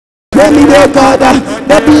family, oh God.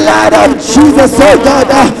 The blood of Jesus, oh God.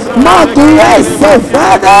 More grace, oh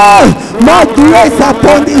Father. More grace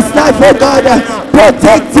upon his life, oh God.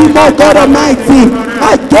 Protect him, oh God Almighty,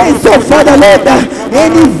 against, oh Father Lord,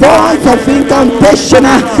 any voice of incantation,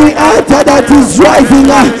 the altar that is rising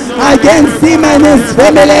against him and his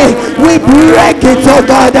family. We break it, oh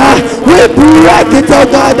God. We break it, oh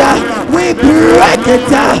God. We break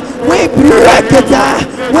it. We break it.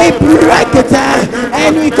 We break it.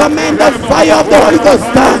 And we command the fire of the Holy Ghost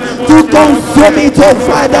to consume it, oh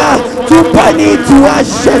Father, to burn it to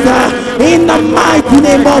ashes in the mighty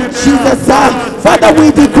name of Jesus. Father,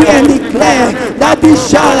 we decree and declare that he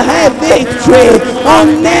shall have victory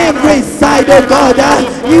on every side, oh God.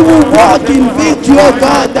 He will walk in victory, oh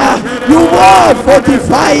God. You will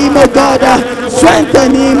fortify him, oh God.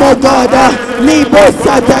 Strengthen him, oh God. Libo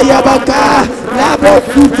satayabaka, labo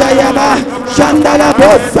sutayaba, shandala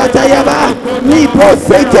bosatayaba, libo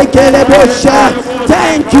setekelebosha.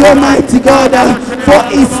 Thank you, Almighty God, for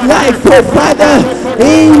his life, oh Father.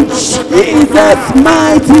 In Jesus'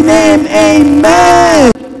 mighty name,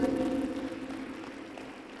 amen.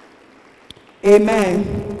 Amen.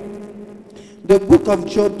 The book of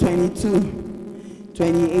Job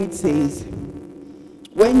 22:28 says,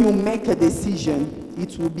 when you make a decision,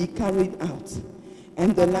 it will be carried out,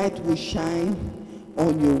 and the light will shine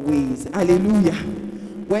on your ways. Hallelujah.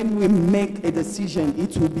 When we make a decision,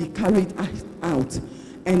 it will be carried out,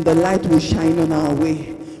 and the light will shine on our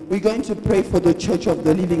way. We're going to pray for the Church of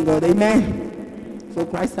the Living God. Amen. For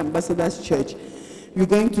Christ Ambassadors Church. You're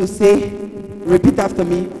going to say, repeat after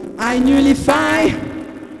me. I nullify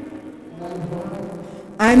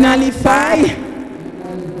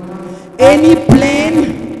any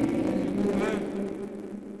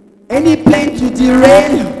plan to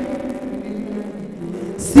derail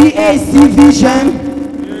CAC vision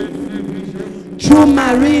through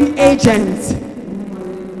marine agents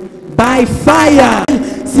by fire.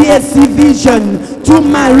 CAC vision to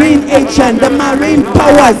marine agent, the marine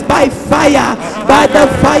powers by fire, by the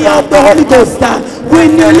fire of the Holy Ghost. We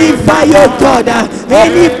nullify, oh God,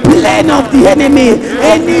 any plan of the enemy,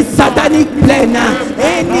 any satanic plan,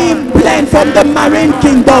 any plan from the marine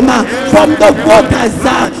kingdom, from the waters,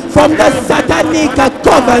 from the satanic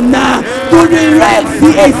covenant to derail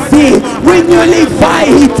CAC. We nullify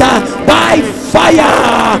it by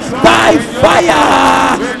fire, by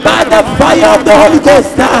fire, by the fire of the Holy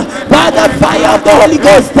Ghost, by the fire of the Holy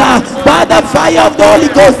Ghost, by the fire of the Holy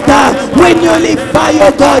Ghost. We nullify,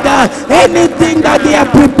 oh God, anything that they are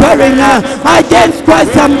preparing against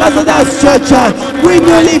Christ Ambassadors Church. We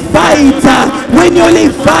nullify it, we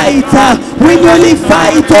nullify it, we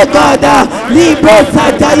nullify it, oh God. Libro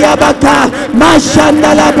Satayabaka,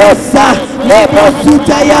 Mashandala Bossa, Lebro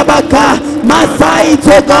Sutayabaka, Masai,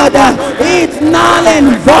 oh God. It's null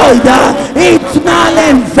and void, it's null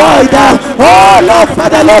and void. Oh Lord,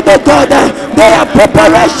 Father, Lord, oh God, they are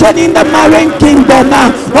preparation in the marine kingdom.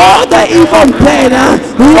 All the evil plan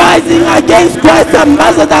rising against Christ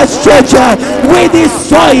Ambassadors Church, we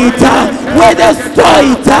destroy it, we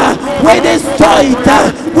destroy it, we destroy it,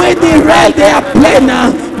 we derail their plan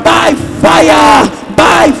by fire,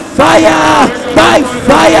 by fire, by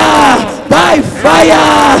fire, by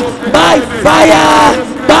fire, by fire,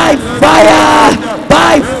 by fire,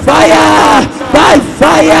 by fire, by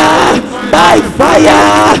fire, by fire,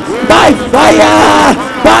 by fire,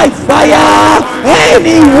 by fire.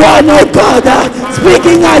 Anyone, oh God,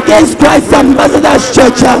 speaking against Christ Ambassadors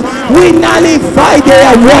Church, we nullify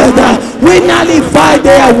their word, we nullify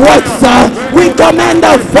their works. We command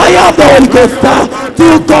the fire of the Holy Ghost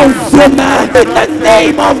to consume in the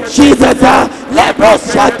name of Jesus. Lebro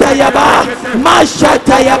Shatayaba,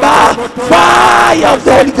 Mashatayaba, fire of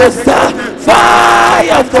the Holy Ghost,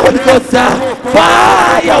 fire of the Holy Ghost,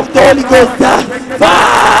 fire of the Holy Ghost,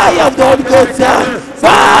 fire of the Holy Ghost,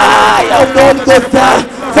 fire of the Holy Ghost,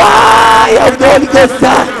 fire of the Holy Ghost,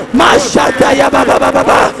 Mashatayaba,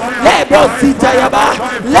 Lebro Sitayaba.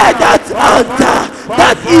 Let that altar,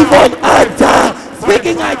 that evil altar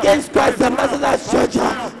speaking against Christ Ambassadors Church,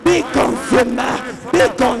 be consumed, be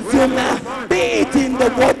consumed, be it in the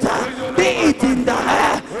water, be it in the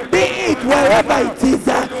air, be it wherever it is.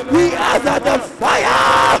 We ask that the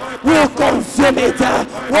fire will consume it,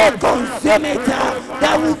 will consume it,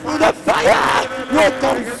 that the fire will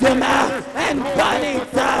consume and burn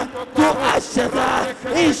it to ashes.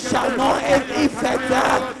 It shall not have effect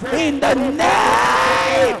in the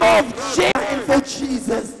name of Jesus. And for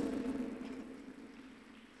Jesus.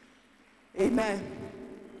 Amen.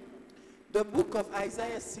 The book of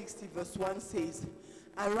Isaiah 60 verse 1 says,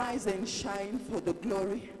 arise and shine, for the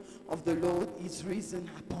glory of the Lord is risen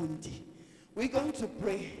upon thee. We're going to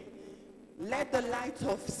pray Let the light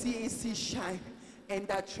of CAC shine and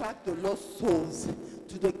attract the lost souls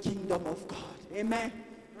to the kingdom of God. Amen.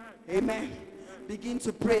 Amen. Begin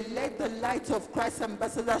to pray. Let the light of Christ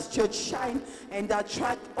Ambassadors Church shine and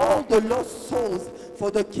attract all the lost souls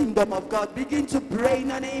for the kingdom of God. Begin to pray in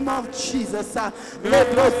the name of Jesus.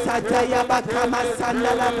 Lebro satayaba kama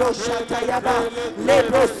sandala bro shatayaba.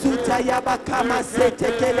 Lebro sutayaba kama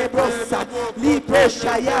seteke lebrosa. Libro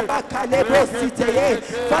shayaba kalebro siteye.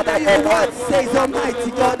 Father, your word says,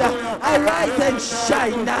 Almighty God, arise and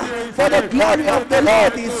shine, for the glory of the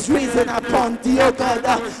Lord is risen upon thee, O God.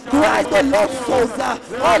 Christ the lost souls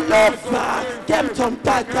all over Kempton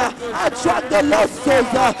Park, attract the lost souls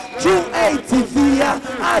through ATV,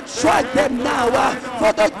 attract them now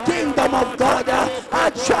for the kingdom of God,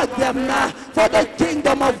 attract them now for the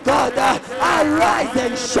kingdom of God. Arise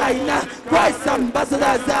and shine, Christ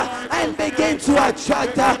Ambassadors, and begin to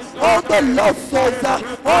attract all the lost souls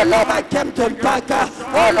all over Kempton Park,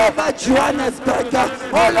 all over Johannesburg,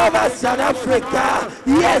 all over South Africa.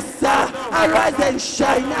 Yes, arise and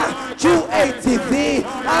shine through ATV,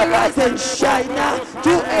 arise and shine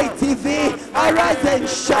through ATV, arise and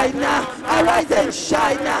shine, arise and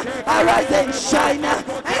shine, arise and shine,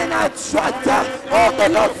 and attract all the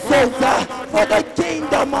lost souls for the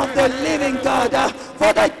kingdom of the living God,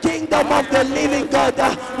 for the kingdom of the living God.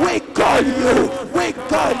 We call you, we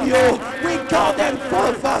call you, we call them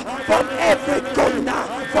forth from every corner,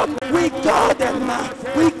 we call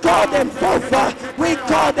them forth, we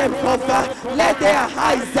call them forth. Let their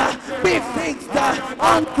eyes be fixed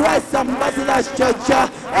on Christ Ambassadors Church.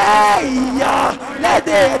 Hey, let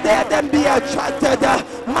them be attracted.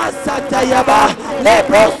 Masatayaba,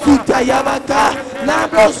 Lebro Sutayabaka,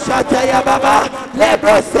 Labro Shatayababa,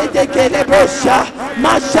 Lebro Seteke Lebrosha,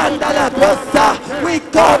 Mashandala Brosa. We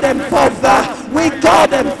call them forth, we call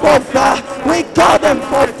them forth, we call them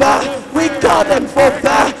forth, we call them forth.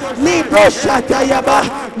 Libro Shatayaba,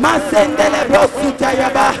 Masendele Bro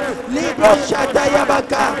Sutayaba, Libro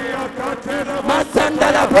Shatayabaka,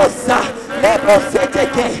 Masandala Brosa, Lebro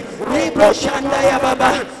Seteke, Libro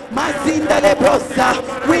Shandayababa, Mazinda Lebrosa.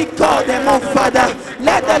 We call them, oh Father,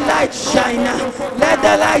 let the light shine, let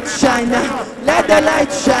the light shine, let the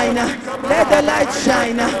light shine, let the light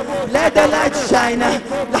shine, let the light shine.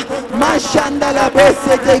 Mashanda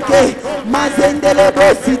Lebrosa teke, Mazende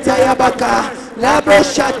Lebrosita Yabaka,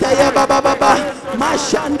 Labroshata Yababa,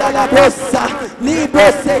 Mashanda Lebrosa,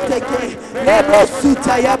 Libroseteke,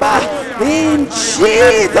 Lebrosuta Yaba. In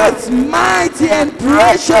Jesus' mighty and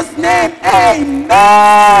precious name,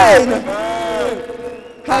 amen.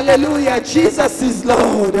 Hallelujah. Jesus is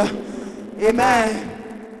Lord. Amen.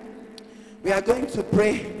 We are going to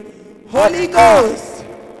pray. Holy Ghost,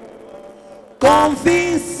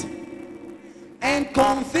 convince and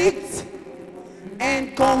convict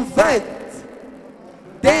and convert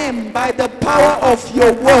them by the power of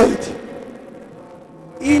your word.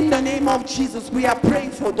 In the name of Jesus, we are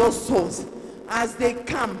praying for those souls as they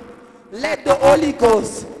come. Let the Holy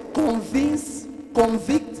Ghost convince,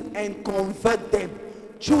 convict, and convert them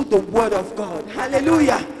through the word of God.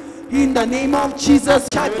 Hallelujah. In the name of Jesus,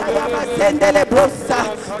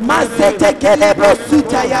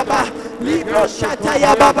 Libro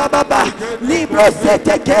Shatayaba Baba, Libro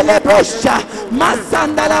Setekelebrocha,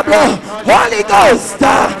 Masandalabro, Holy Ghost,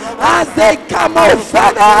 as they come, oh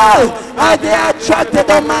Father, as they are attracted,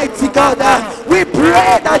 Almighty God, we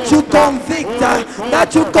pray that you convict,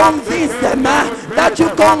 that you convince them, that you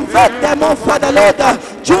convert them, oh Father Lord,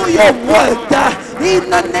 through your word,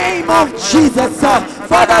 in the name of Jesus,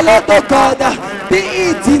 Father Lord, oh God, be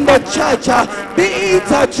it in the church, be it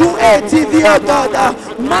through ATV, oh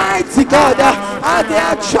God, mighty God, as they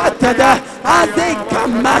are attracted, as they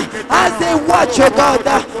come, as they watch, oh God,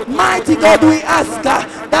 mighty God, we ask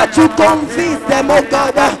that you convince them, oh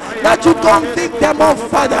God, that you convict them, oh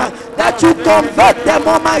Father, that you convert them,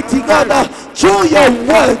 Almighty God, through your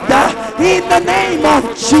word, in the name of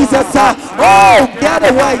Jesus. Oh,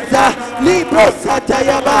 otherwise, Libro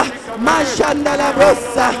Satayaba, Mashandala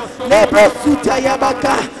Brosa, Lebro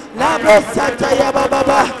Sutayabaka, Labro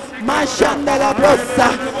Satayababa, Mashandala Brosa,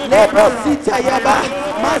 Lebro Sitayaba,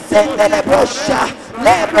 Masendele Brosha,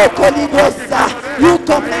 Lebro Colibrosa. You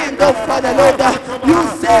command, oh Father Lord, you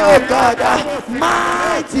say, oh God,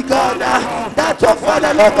 mighty God, that, oh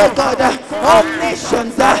Father Lord, oh God, all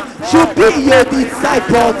nations should be your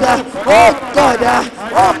disciples. Oh God,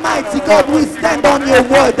 Almighty God, we stand on your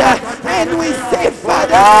word and we say,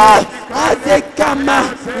 Father, as they come,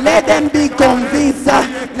 let them be convinced,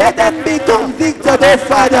 let them be convicted, oh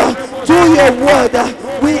Father, through your word.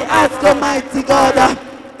 We ask, Almighty God,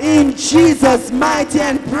 in Jesus' mighty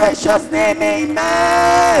and precious name,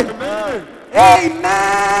 amen. Amen.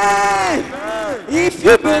 Amen. If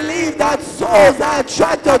you believe that souls are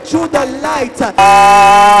attracted through the light,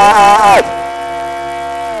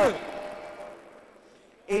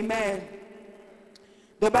 amen.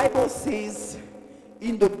 The Bible says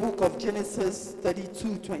in the book of Genesis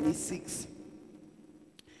 32:26,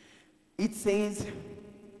 it says,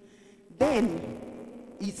 then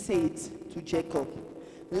he said to Jacob,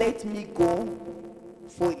 let me go,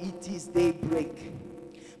 for it is daybreak.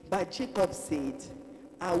 But Jacob said,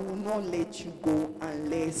 I will not let you go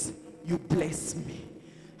unless you bless me.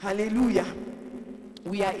 Hallelujah.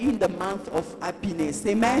 We are in the month of happiness.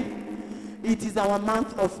 Amen. It is our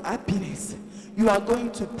month of happiness. You are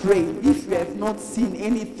going to pray. If you have not seen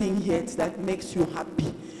anything yet that makes you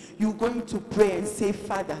happy, you're going to pray and say,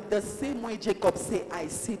 Father, the same way Jacob said, I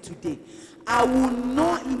say today, I will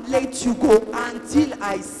not let you go until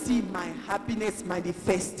I see my happiness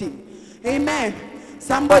manifesting. Amen.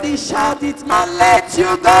 Somebody shout it, not let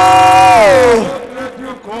you go. Let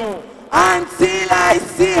you go. Until I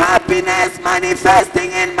see happiness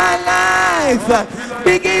manifesting in my life.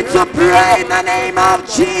 Begin to pray in the name of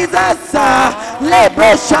Jesus.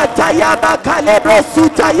 Lebro shatayaba kalebro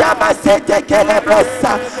sutayaba sete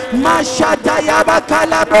kelebrosa. Mashatayaba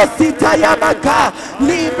kalabro sitayaba ka.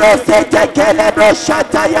 Libro sete kelebro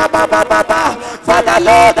shatayaba baba. Father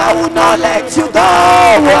Lord, I will not let you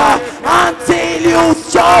go until you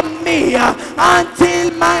show me,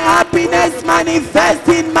 until my happiness manifests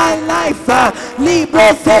in my life.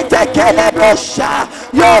 Libro sete kelebrosha.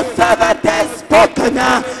 Your servant has spoken.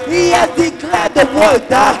 He has declared the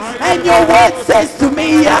word, and your word says to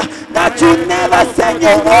me that you never send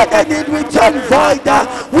your word and it return void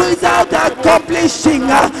without accomplishing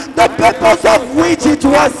the purpose of which it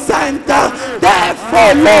was sent.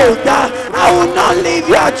 Therefore, Lord, I will not leave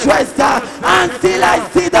your address until I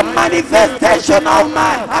see the manifestation of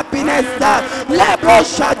my happiness. Lebro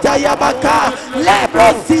shatayabaka,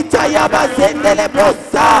 lebro sitayaba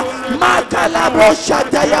zendelebrosa, makalabro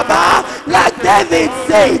shatayaba. Like David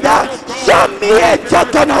said, show me a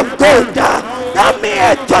token of gold. Show me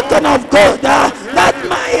a token of gold, that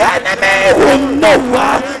my enemy will know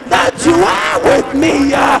that you are with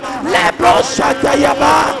me. Lebro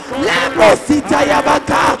shatayaba, lebro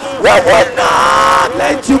sitayabaka. We will not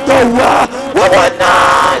let you go. We will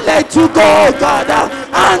not let you go, God,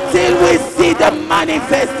 until we see the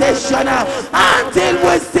manifestation. Until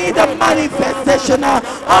we see the manifestation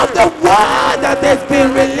of the word that has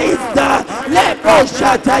been released. Lebro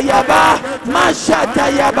shatayaba,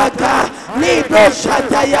 mashatayabaka. Libro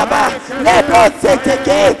shatayaba, lebro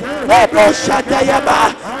seteke, lebro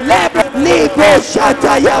shatayaba, libro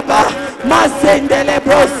shatayaba, masende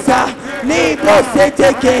lebrosa, libro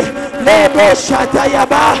seteke, lebro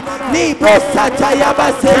shatayaba, libro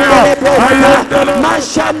satayaba, sende lebrosa,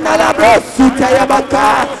 mashana labrosu tayabaka.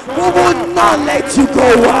 We will not let you go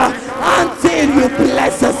until you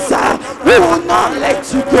bless us. We will not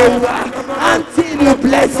let you go until you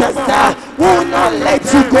bless us. We will not let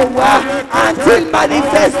you go until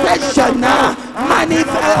manifestation,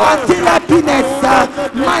 until happiness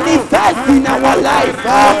manifest in our life.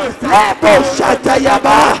 Lebo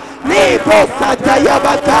shatayaba, lebo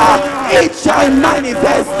satayabaka. It shall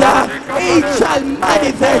manifest. It shall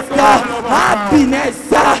manifest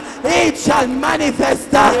happiness. It shall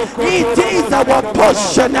manifest. It is our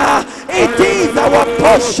portion. It is our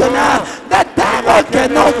portion. The devil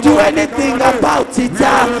cannot do anything about it.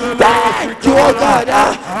 Thank you, oh God.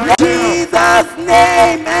 In Jesus'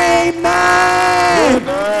 name, amen.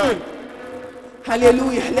 Amen.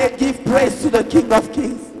 Hallelujah. Let's give praise to the King of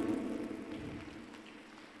Kings.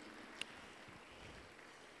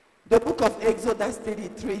 The book of Exodus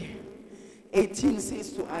 33:18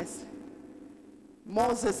 says to us,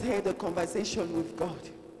 Moses had a conversation with God.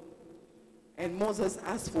 And Moses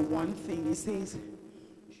asked for one thing. He says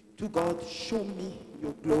to God, show me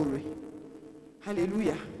your glory.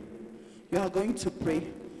 Hallelujah. You are going to pray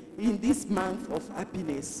in this month of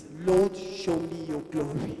happiness. Lord, show me your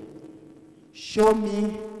glory. Show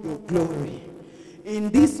me your glory.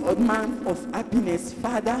 In this month of happiness,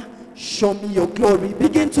 Father, show me your glory.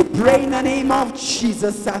 Begin to pray in the name of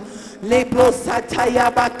Jesus. Lebro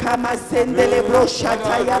satayaba kama sende lebro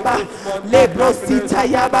shatayaba, lebro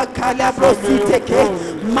sitayaba kalabro siteke,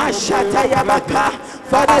 mashatayaba ka.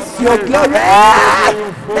 Father, your glory,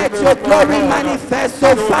 let your glory manifest.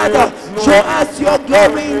 So Father, show us your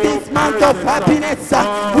glory in this month of happiness,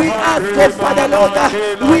 we ask, oh Father Lord,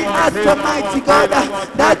 we ask, Almighty God,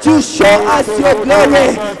 that you show us your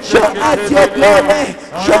glory, show us your glory,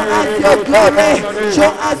 show us your glory,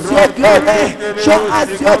 show us your glory, show us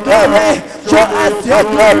your glory, show us your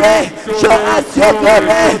glory, show us your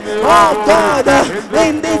glory. Oh God,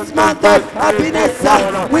 in this month of happiness,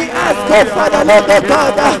 we ask, oh Father Lord, oh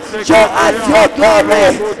God, show us your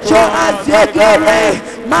glory, show us your glory.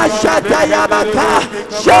 Mashata Yabaka,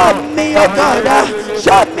 show me your God,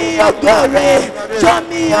 show me your glory, show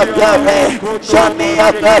me your glory, show me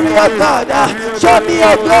your glory, oh God, show me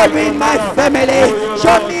your glory in my family,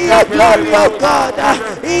 show me your glory, oh God,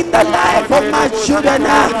 in the life of my children,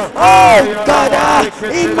 oh God,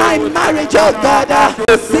 in my marriage, oh God,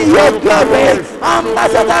 to see your glory.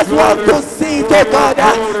 Ambassadors want to see it, oh God,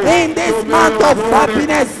 in this month of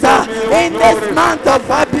happiness, in this month of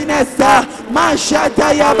happiness.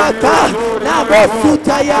 Mashata Yabaka,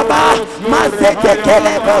 Nabosuta Yaba, Masete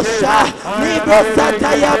Kelebosha,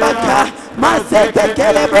 Nibrosata Yabaka, Masete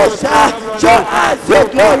Kelebosha, show us your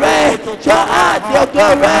glory, show us your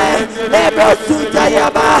glory, Lebrosuta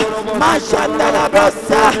Yaba, Mashanda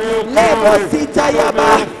Labrosa, Lebrosita Yaba,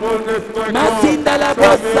 Masinda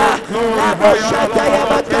Labrosa, Naboshata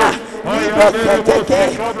Yabaka, Librosete,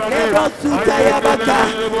 Lebrosuta Yabaka,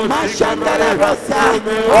 Mashanda Labrosa,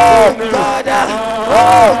 oh God,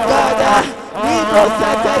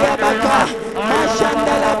 Librosata Yabaka,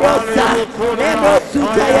 Mashanda Labrosa,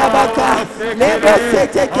 Lebrosuta Yabaka,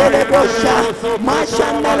 Lebrosete Kelebosha,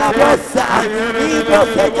 Mashanda Labrosa,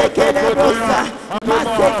 Librosete Kelebosha,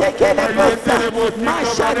 Masete Kelebosha,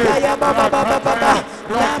 Mashanda Yababa Baba,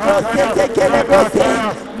 Labrosete Kelebose,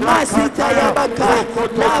 Masita Yabaka,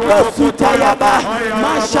 Labrosuta Yaba,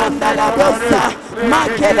 Mashanda Labrosa,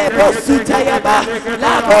 Makelebrosuta Yaba,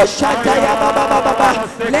 Labroshata Yababa Baba,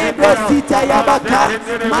 Lebrosita Yabaka,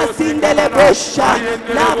 Masindelebosha,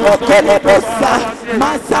 Labrokelebrosa,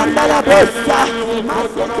 Masanda Labrosa,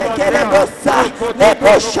 Masete Kelebrosa,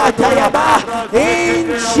 Lebroshata Yaba, in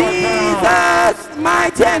Jesus'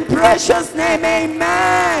 mighty and precious name,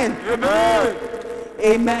 amen. Amen.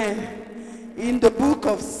 Amen. In the book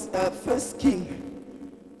of 1 King,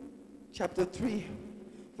 chapter 3,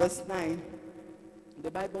 verse 9, the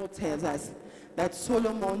Bible tells us that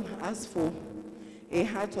Solomon asked for a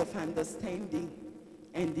heart of understanding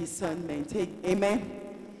and discernment. Amen.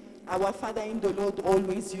 Our Father in the Lord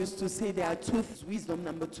always used to say there are two things. Wisdom,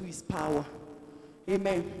 number 2 is power.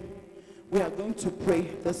 Amen. We are going to pray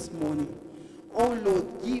this morning. Oh Lord,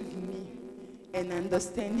 give me an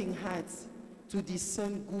understanding heart to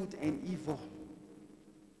discern good and evil.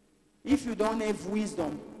 If you don't have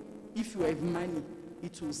wisdom, if you have money,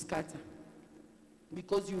 it will scatter,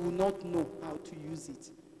 because you will not know how to use it.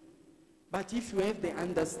 But if you have the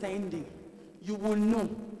understanding, you will know,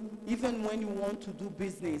 even when you want to do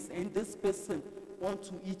business and this person wants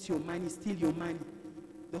to eat your money, steal your money,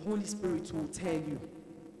 the Holy Spirit will tell you.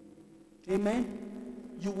 Amen?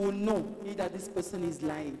 You will know either this person is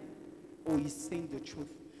lying or is saying the truth.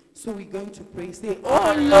 So we're going to pray. Say,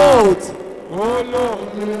 oh Lord, oh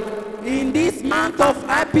Lord, in this month of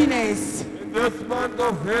happiness, in this month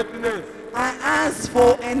of happiness, I ask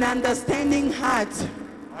for an understanding heart.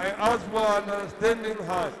 I ask for an understanding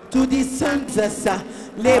heart To discern this.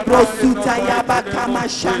 Lebrosuta Yabaka,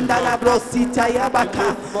 Mashanda Labrosita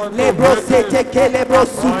Yabaka, Lebrosete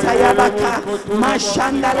Kelebrosuta Yabaka,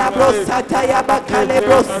 Mashanda Labrosata Yabaka,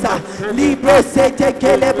 Lebrosa, Librosete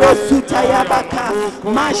Kelebrosuta Yabaka,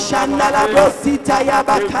 Mashanda Labrosita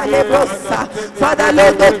Yabaka, Lebrosa. Father,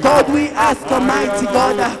 Lord of God, we ask, Almighty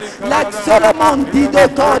God, like Solomon did, O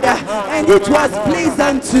God, and it was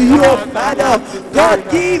pleasant to you, O Father.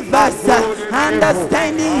 God, give us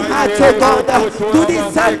understanding heart, O God, to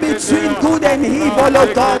discern between good and evil,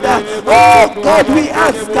 O God. Oh God, we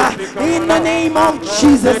ask in the name of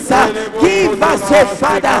Jesus, give us, O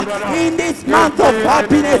Father, in this month of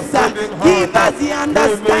happiness, give us the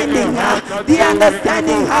understanding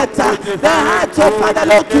heart, the heart of Father,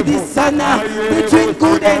 Lord, to discern between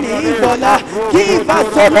good and evil. Give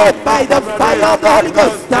us, O Lord, by the fire of the Holy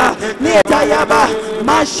Ghost.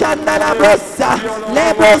 Mashanda la brosa,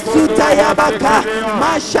 Lebro Sutaya Baka,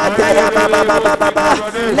 Mashataya Baba Baba,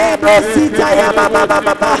 Lebro Sitaya Baba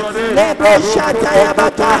Baba, Lebro Shataya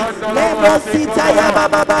Baka, Lebro Sitaya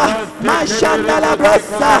Baba, Mashanda la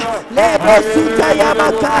brosa, Lebro Sutaya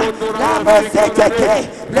Baka, Lebro Seteke,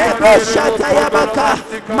 Lebro Shataya Baka,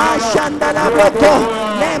 Mashanda la broko,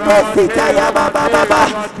 Lebro Sitaya Baba Baba,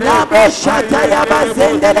 Lebro Shataya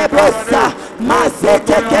Bazende Lebrosa,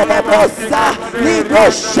 Masetekelebrosa,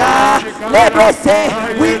 Librosha, Lebrose.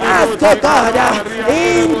 We ask, oh God,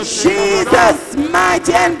 in Jesus'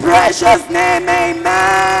 mighty and precious name,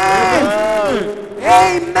 amen.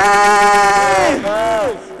 Amen.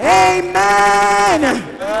 Amen.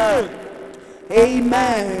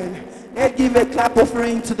 Amen. Let's give a clap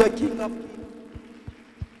offering to the King of Kings.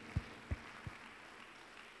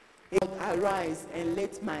 Arise and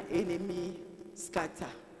let my enemy scatter.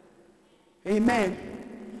 Amen.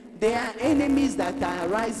 There are enemies that are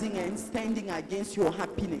rising and standing against your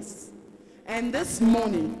happiness. And this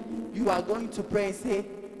morning, you are going to pray and say,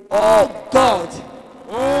 oh God,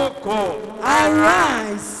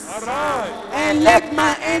 arise, and let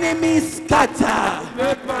my enemies scatter.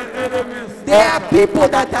 There are people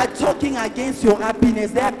that are talking against your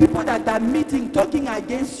happiness. There are people that are meeting, talking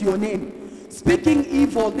against your name, speaking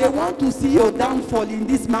evil. They want to see your downfall in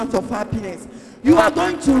this month of happiness. You are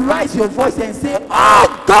going to raise your voice and say,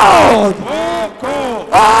 oh God,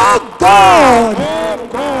 oh God,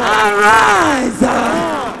 arise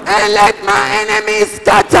and let my enemies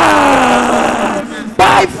scatter.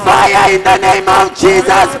 By fire in the name of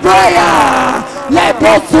Jesus, prayer.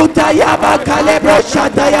 Lebro sutayaba, kalebro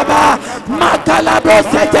shatayaba, makalabro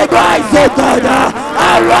sete. Rise, oh God,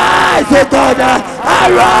 arise, oh God,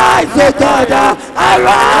 arise, oh God,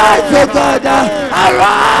 arise, oh God,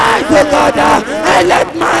 arise, oh God, and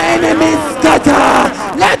let my enemies scatter.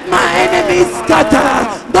 Let my enemies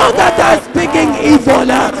scatter. Those that are speaking evil,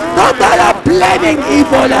 those that are planning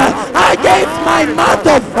evil against my month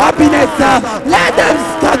of happiness, let them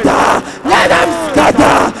scatter. Let them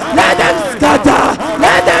scatter. Let them scatter.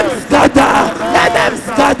 Let them scatter. Let them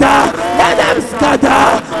scatter. Let them scatter.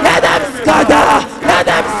 Let them scatter. Let them scatter. Let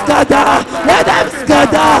them scatter. Let them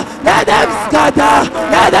scatter. Let them scatter.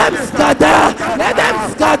 Let them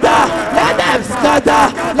scatter. Let them scatter.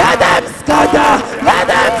 Let them scatter. Let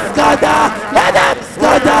them scatter. Let them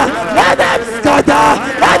scatter. Let them scatter.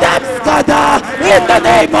 Let them scatter. In the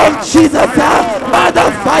name of Jesus, by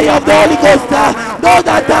the fire of the Holy Ghost, those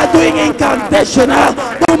that are doing incantation,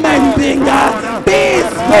 human being, be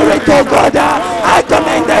spirit, oh God, I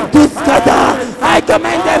command them to scatter. I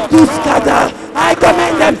command them to scatter. I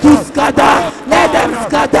command them to scatter. Let them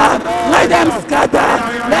scatter. Let them scatter.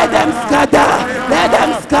 Let them scatter. Let them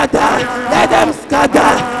scatter. Let them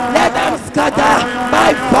scatter. Let them scatter.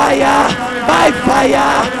 By fire. By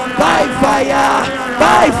fire. By fire.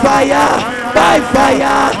 By fire. By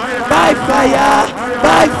fire. By fire.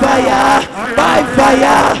 By fire. By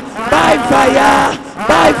fire. By fire.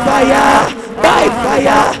 By fire. By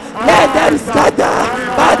fire. Let them scatter.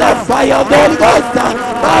 By the fire of the Holy Ghost.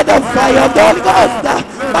 By the fire of the Holy Ghost.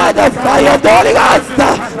 By the fire of the Holy Ghost.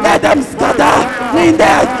 Let them scatter in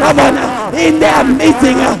their governor, in their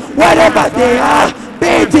meeting, wherever they are. Be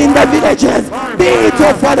it in the villages, be it,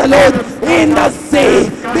 oh Father Lord, in the sea,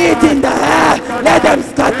 be it in the air. Let them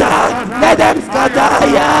scatter. Let them scatter.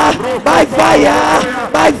 Yeah. By fire.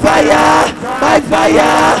 By fire. By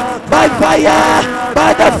fire. By fire.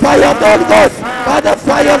 By the fire of the Holy Ghost. By the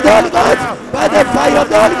fire of the Holy Ghost. By the fire of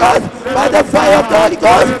the Holy Ghost. By the fire of the Holy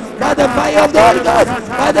Ghost. By the fire of the Holy Ghost.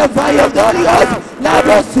 By the fire of the Holy Ghost.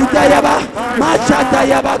 Labro sutayaba.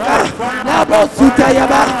 Machatayabaka. Labro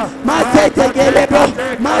sutayaba. Masete gelebro.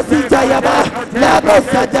 Masitayaba. Labro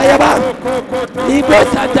satayaba. Libro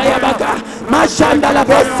satayabaka. Mashanda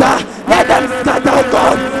labrosa. Let them scatter, oh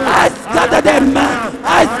God. I scatter them.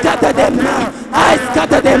 I scatter them. I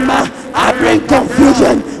scatter them. I bring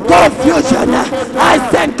confusion. Confusion. I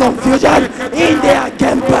send confusion in their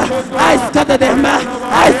camp. I scatter them.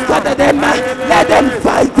 I scatter them. Let them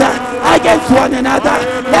fight against one another.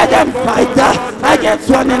 Let them fight against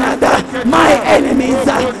one another. My enemies.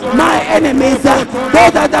 My enemies.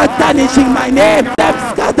 Those that are tarnishing my name. Let them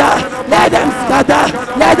scatter. Let them scatter.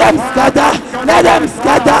 Let them scatter. Let them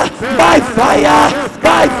scatter. By fire.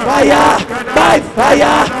 By fire. By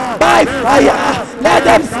fire. By fire. Let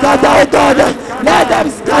them scatter, oh God. Let them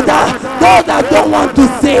scatter. Those that don't want to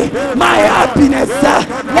see my happiness,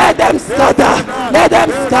 let them scatter. Let them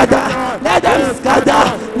scatter. Let them scatter.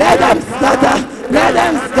 Let them scatter. Let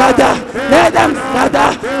them scatter. Let them scatter.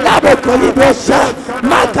 Labo kolibosha.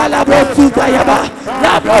 Makalabro sutayaba.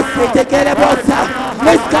 Labro setekelebosa.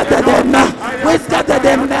 We scatter them. We scatter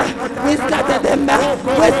them. We scatter them.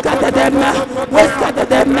 We scatter them. We scatter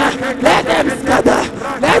them. Let them scatter.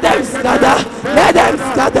 Let them scatter. Let them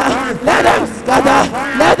scatter. Let them scatter.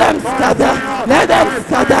 Let them scatter. Let them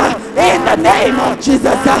scatter. In the name of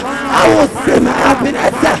Jesus, I will see my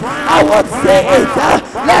happiness. I will see it.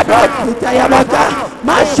 Lebro sutayabaka.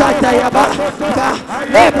 Mashatayaba.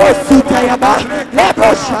 Lebro sutayaba. Lebro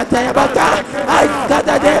shatayabaka. I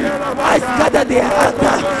scatter them. I scatter their heart.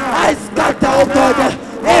 I scatter, oh God,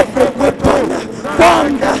 every weapon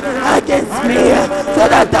formed against me, so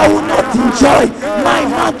that I will not enjoy my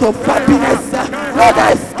month of happiness. Lord,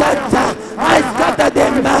 I scatter them, I scatter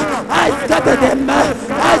them, I scatter them, I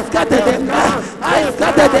scatter them, I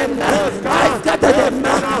scatter them, I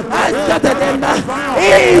scatter them.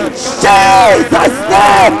 In Jesus'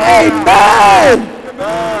 name, amen.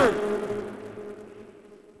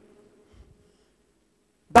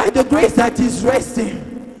 By the grace that is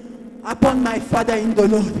resting upon my Father in the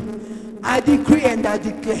Lord, I decree and I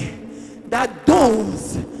declare that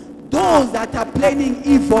those that are planning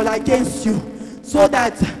evil against you, so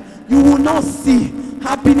that you will not see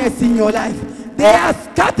happiness in your life, they are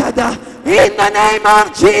scattered in the name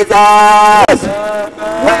of Jesus.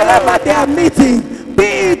 Wherever they are meeting, be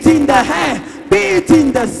it in the air, be it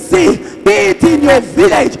in the sea, be it in your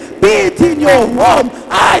village, be it in your home,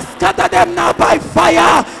 I scatter them now by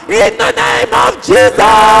fire in the name of Jesus.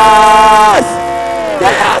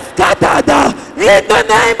 They are scattered in the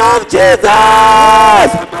name of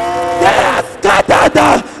Jesus. They are scattered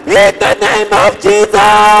in the name of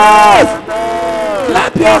Jesus.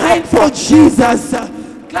 Clap your hand for Jesus.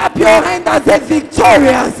 Clap your hand as a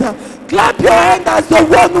victorious. Clap your hand as the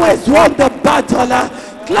one who has won the battle.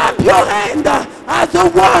 Clap your hand as the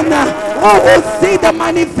one who will see the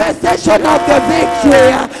manifestation of the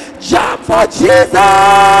victory. Jump for Jesus.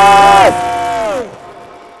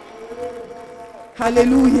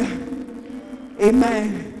 Hallelujah.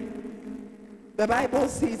 Amen. The Bible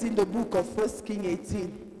says in the book of 1 Kings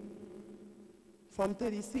 18, from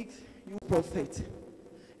 36, you prophet.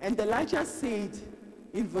 And Elijah said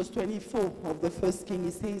in verse 24 of the 1 King,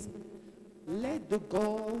 he says, let the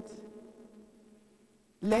God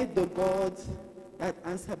that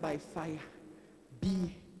answer by fire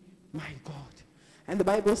be my God. And the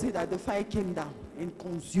Bible says that the fire came down and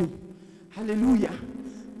consumed. Hallelujah.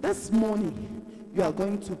 This morning, you are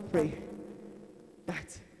going to pray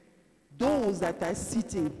that those that are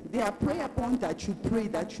sitting, there are prayer points that you pray,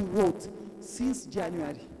 that you wrote since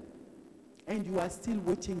January, and you are still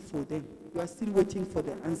waiting for them. You are still waiting for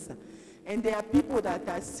the answer. And there are people that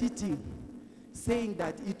are sitting saying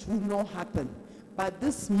that it will not happen. But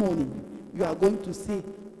this morning, you are going to say,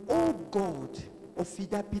 oh God of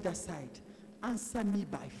Idah Peterside, answer me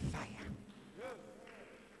by fire.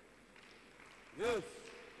 Yes.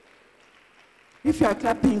 If you are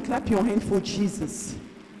clapping, clap your hand for Jesus.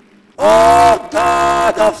 Oh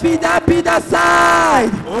God of Idah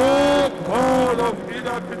Peterside, Oh God of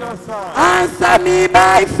Idah Peterside, answer me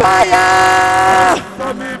by fire.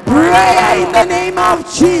 answer me by Prayer in the name of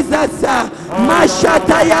Jesus.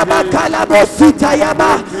 Mashatayaba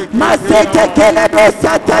kalabosutayaba masete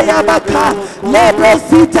kelebrosatayabaka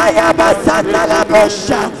lebrositayaba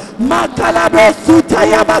satalabosha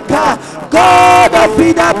makalabrosutayabaka. God of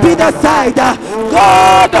Idah Peterside,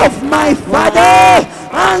 God of my Father,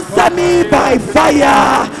 answer me by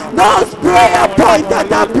fire. Those prayer points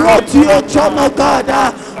that are brought to your throne, oh God.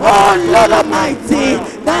 Oh Lord Almighty,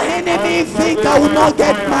 the enemy think I will not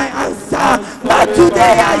get my answer, but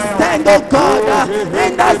today I stand, oh God,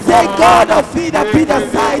 and I say, God of Idah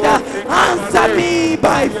Peterside, answer me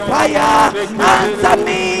by fire. Answer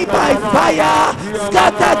me by fire.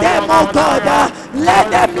 Scatter them, oh God.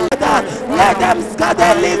 Let them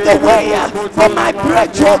scatter, leave the way for my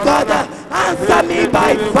breakthrough, oh God. Answer me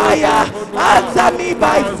by fire. Answer me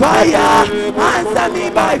by fire. Answer me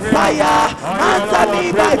by fire. Answer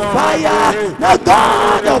me by fire. The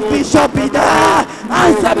God of Bishop Idah,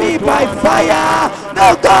 answer me by fire.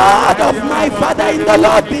 The God of my Father in the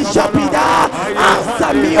Lord, Bishop Idah,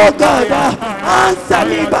 answer me, oh God. Answer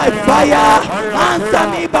me by fire. Answer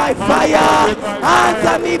me by fire.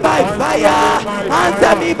 Answer me by fire.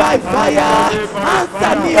 Answer me by fire.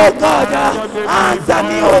 Answer me, oh God. Answer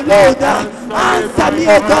me, oh Lord. Answer me,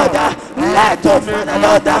 oh God. Let, oh Father,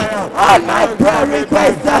 Lord, all my prayer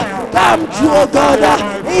requests come true, oh God.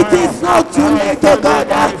 It is not too late, oh God.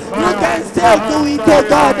 You can still do it, oh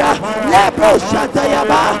God. Lebro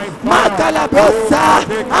Shatayaba, Makalabrosa.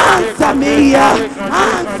 Answer me, oh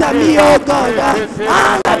God.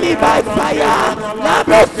 Answer me by fire.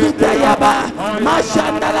 Labro Sutayaba,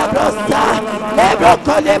 Mashanda Labrosa, Lebro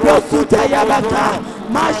Kolebro Sutayabaka.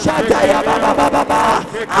 Mashataya Baba Baba.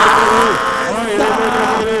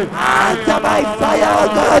 Answer by fire, oh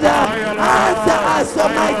God. Answer us,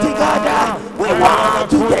 Almighty God. We want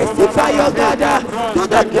to testify, oh God, to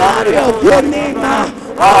the glory of your name.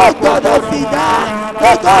 Oh God of Idah,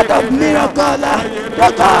 the God of miracle,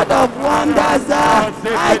 the God of wonders.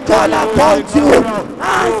 I call upon you.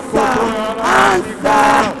 Answer, answer,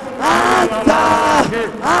 answer,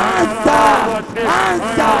 answer,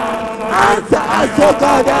 answer, answer. Answer us, oh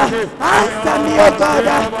God. Answer me, oh God.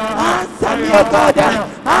 Answer me, oh God.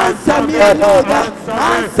 Answer me, oh Lord.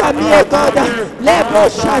 Answer me, oh God. Lebo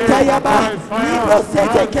shatayaba. Libo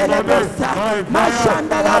sete kelebosa.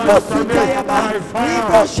 Mashanda labo sutayaba.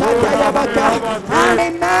 Libo shatayaba.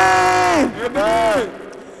 Amen. Amen.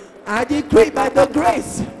 I decree by the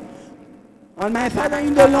grace on my Father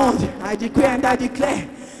in the Lord, I decree and I declare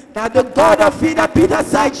that the God of Idah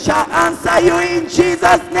Peterside shall answer you in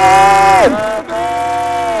Jesus' name.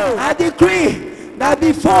 Amen. I decree that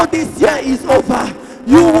before this year is over,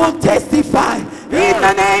 you will testify in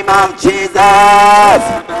the name of Jesus.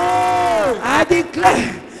 Amen. I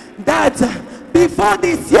declare that before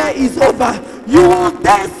this year is over, you will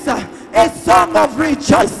dance a song of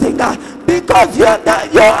rejoicing because your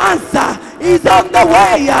answer is on the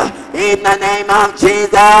way in the name of Jesus.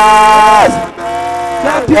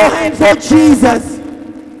 Clap your hands for Jesus.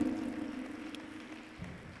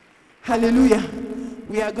 Hallelujah.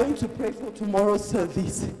 We are going to pray for tomorrow's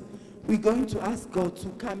service. We're going to ask God to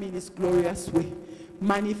come in his glorious way,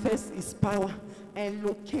 manifest his power, and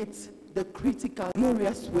locate the critical,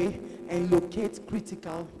 glorious way, and locate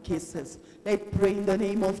critical cases. Let's pray in the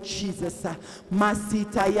name of Jesus.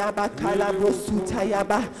 Masitayaba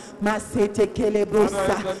kalabrosutayaba masete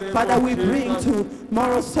kelebrosa. Father, we bring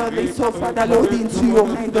tomorrow's service, oh Father Lord, into your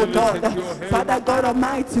hand, oh God. Father God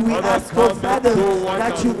Almighty, we ask, oh Father,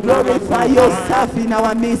 that you glorify yourself in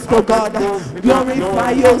our midst, oh God.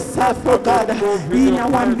 Glorify yourself, oh God, in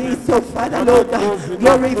our midst, oh Father Lord.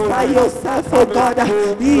 Glorify yourself, oh God,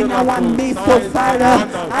 in our midst, oh Father.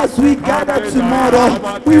 As we gather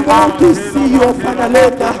tomorrow, we want to see you, oh Father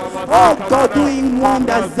Lord. Oh God, doing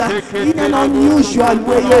wonders in an unusual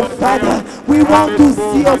way, oh Father. We want to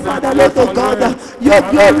see, oh Father Lord, oh God, your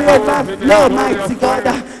glory overflow, mighty God,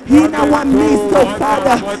 in our midst, oh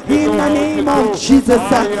Father, in the name of Jesus.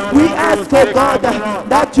 We ask, oh God,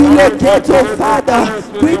 that you locate, oh Father,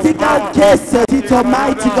 critical cases, it's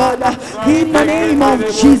almighty God, in the name of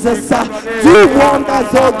Jesus. Do wonders,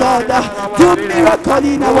 oh God, do miracle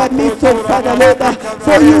in our midst, oh Father Lord.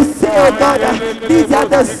 For you say, oh God, these are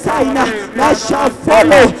the signs that shall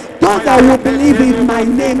follow those that will believe in my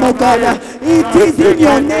name, oh God. It is in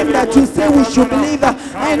your name that you say we should believe,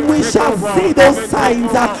 and we shall see those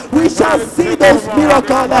signs, we shall see those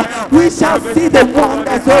miracles, we shall see the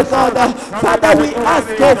wonders, oh God. Father, we ask,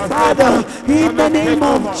 oh Father, in the name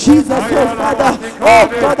of Jesus, oh Father, oh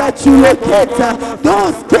God, that you locate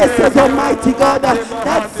those cases, almighty God,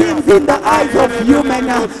 that seems in the eyes of human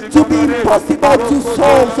to be impossible to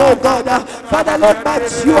solve, oh God. Father Lord, but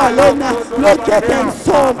you alone locate and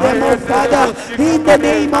solve them, oh Father, in the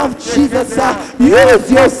name of Jesus.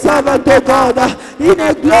 Use your servant, oh God, in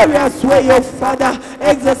a glorious way, oh Father.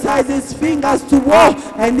 Exercise his fingers to war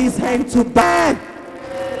and his hand to burn.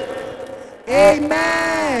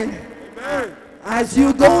 Amen. Amen. As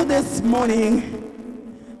you go this morning,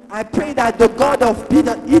 I pray that the God of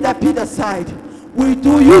Idah Peterside will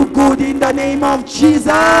do you good in the name of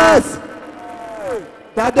Jesus.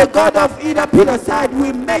 That the God of Idah Peterside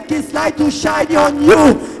will make his light to shine on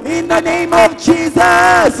you in the name of Jesus.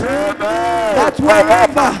 Amen. That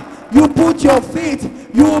wherever you put your feet,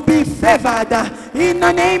 you will be favored in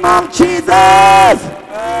the name of Jesus.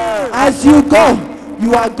 As you go,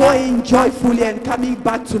 you are going joyfully and coming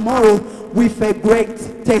back tomorrow with a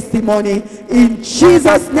great testimony in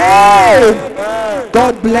Jesus' name.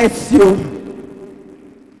 God bless you.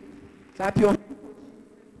 Clap your